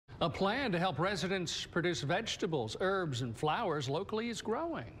A plan to help residents produce vegetables, herbs, and flowers locally is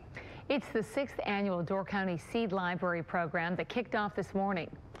growing. It's the 6th annual Door County Seed Library program that kicked off this morning.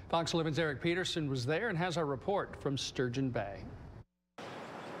 Fox 11's Eric Peterson was there and has our report from Sturgeon Bay.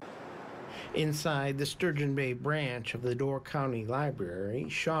 Inside the Sturgeon Bay branch of the Door County Library,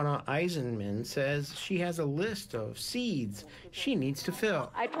 Shauna Eisenman says she has a list of seeds she needs to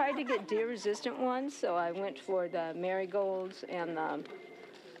fill. I tried to get deer-resistant ones, so I went for the marigolds and the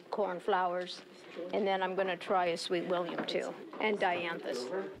cornflowers, and then I'm going to try a Sweet William too, and dianthus.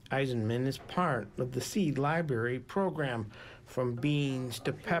 Eisenman is part of the Seed Library program, from beans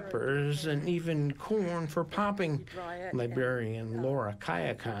to peppers and even corn for popping. Librarian Laura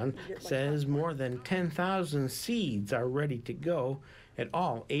Kayakan says more than 10,000 seeds are ready to go at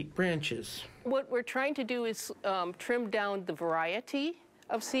all 8 branches. What we're trying to do is trim down the variety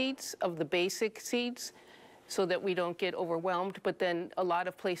of seeds, of the basic seeds, so that we don't get overwhelmed, but then a lot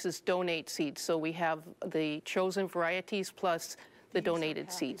of places donate seeds, so we have the chosen varieties plus the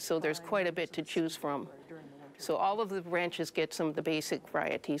donated seeds, so there's quite a bit to choose from. So all of the branches get some of the basic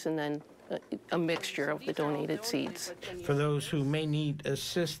varieties and then a mixture of the donated seeds. For those who may need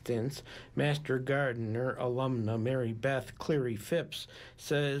assistance, Master Gardener alumna Mary Beth Cleary Phipps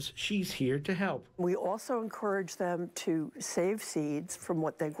says she's here to help. We also encourage them to save seeds from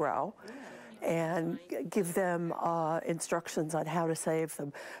what they grow and give them instructions on how to save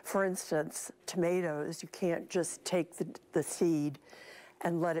them. For instance, tomatoes, you can't just take the seed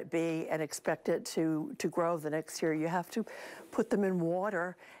and let it be and expect it to grow the next year. You have to put them in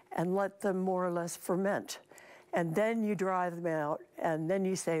water and let them more or less ferment. And then you dry them out, and then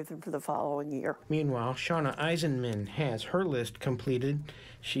you save them for the following year. Meanwhile, Shauna Eisenman has her list completed.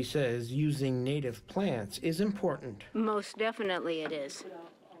 She says using native plants is important. Most definitely it is.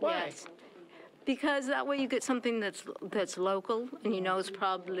 Why? Yes. Because that way you get something that's local and you know is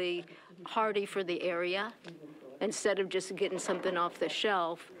probably hardy for the area, instead of just getting something off the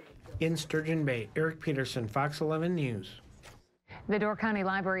shelf. In Sturgeon Bay, Eric Peterson, Fox 11 News. The Door County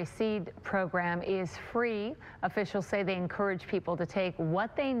Library Seed Program is free. Officials say they encourage people to take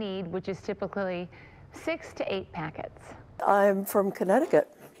what they need, which is typically 6 to 8 packets. I'm from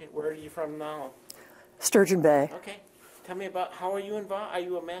Connecticut. Okay, where are you from now? Sturgeon Bay. Okay. Tell me about, how are you involved? Are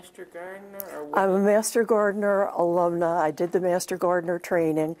you a master gardener? Or what? I'm a Master Gardener alumna. I did the Master Gardener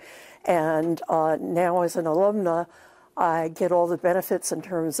training, and now as an alumna, I get all the benefits in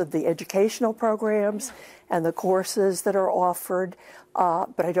terms of the educational programs and the courses that are offered,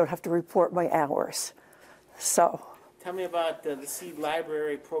 but I don't have to report my hours. So. Tell me about the Seed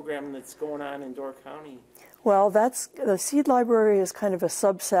Library program that's going on in Door County. Well, the Seed Library is kind of a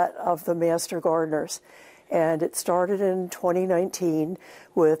subset of the Master Gardeners. And it started in 2019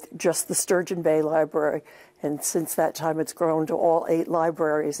 with just the Sturgeon Bay Library. And since that time, it's grown to all 8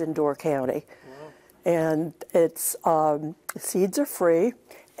 libraries in Door County. Wow. And it's, seeds are free.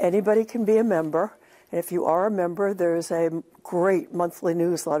 Anybody can be a member. And if you are a member, there's a great monthly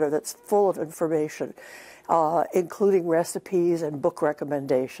newsletter that's full of information, including recipes and book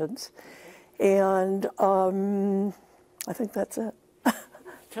recommendations. And I think that's it.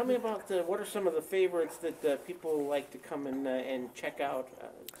 Tell me about what are some of the favorites that people like to come and check out,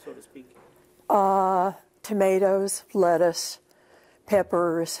 so to speak? Tomatoes, lettuce,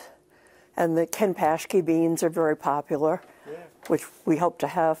 peppers, and the Ken Paschke beans are very popular, which we hope to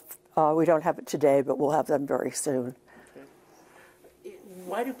have. We don't have it today, but we'll have them very soon. Okay.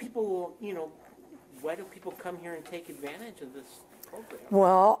 Why do people, why do people come here and take advantage of this program?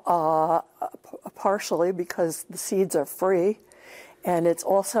 Well, partially because the seeds are free. And it's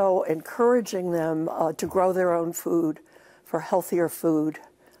also encouraging them to grow their own food for healthier food.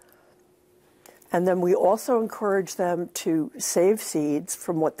 And then we also encourage them to save seeds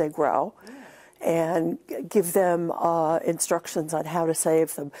from what they grow and give them instructions on how to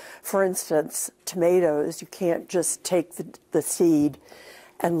save them. For instance, tomatoes, you can't just take the seed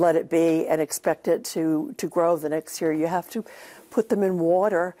and let it be and expect it to grow the next year. You have to put them in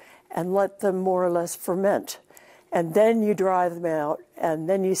water and let them more or less ferment. And then you dry them out, and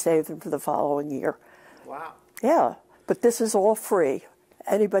then you save them for the following year. Wow. Yeah, but this is all free.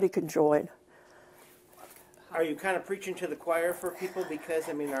 Anybody can join. Are you kind of preaching to the choir for people? Because,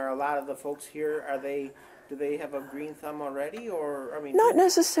 are a lot of the folks here, do they have a green thumb already? Or, Not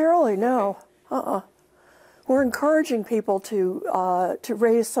necessarily, no. Okay. We're encouraging people to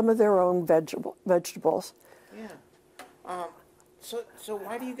raise some of their own vegetables. Yeah. So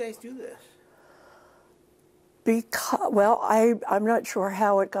why do you guys do this? Well, I'm not sure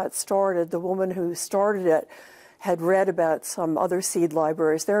how it got started. The woman who started it had read about some other seed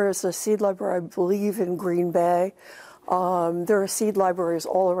libraries. There is a seed library, I believe, in Green Bay. There are seed libraries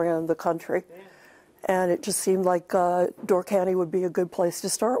all around the country. And it just seemed like Door County would be a good place to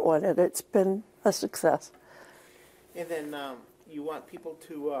start one, and it's been a success. And then you want people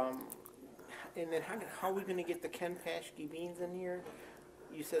to, and then how are we going to get the Ken Paschke beans in here?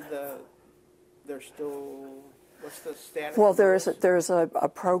 You said they're still, what's the status? Well, there's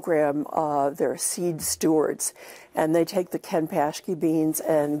a program, there are seed stewards, and they take the Ken Paschke beans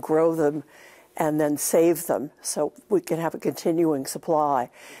and grow them and then save them so we can have a continuing supply.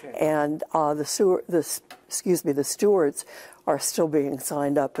 Okay. And the stewards are still being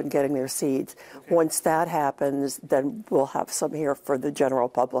signed up and getting their seeds. Okay. Once that happens, then we'll have some here for the general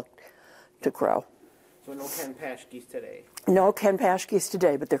public to grow. So no Ken Paschkes today? No Ken Paschkes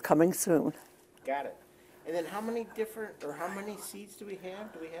today, but they're coming soon. Got it. And then how many seeds do we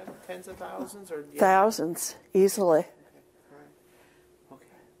have? Do we have tens of thousands? Or thousands, easily. Okay. All right. Okay.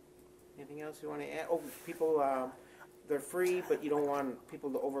 Anything else you want to add? Oh, people, they're free, but you don't want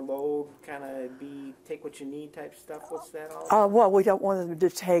people to overload, kind of take what you need type stuff. What's that all about? Well, we don't want them to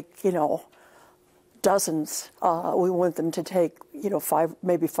take, dozens. We want them to take,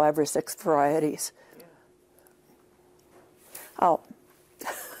 maybe 5 or 6 varieties. Yeah. Oh.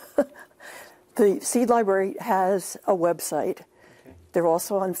 The Seed Library has a website. Okay. They're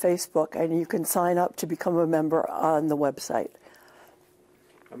also on Facebook, and you can sign up to become a member on the website.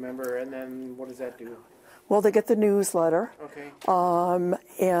 A member, and then what does that do? Well, they get the newsletter. Okay.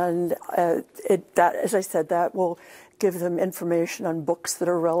 And as I said, that will give them information on books that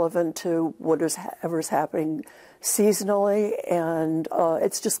are relevant to whatever's happening seasonally, and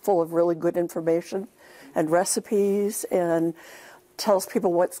it's just full of really good information and recipes, and tells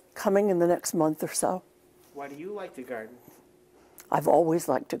people what's coming in the next month or so. Why do you like to garden? I've always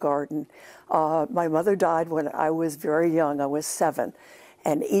liked to garden. My mother died when I was very young. I was 7.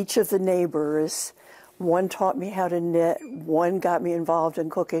 And each of the neighbors, one taught me how to knit, one got me involved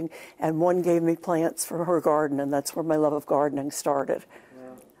in cooking, and one gave me plants from her garden, and that's where my love of gardening started.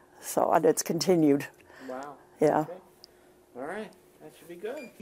 Wow. So, and it's continued. Wow. Yeah. Okay. All right. That should be good.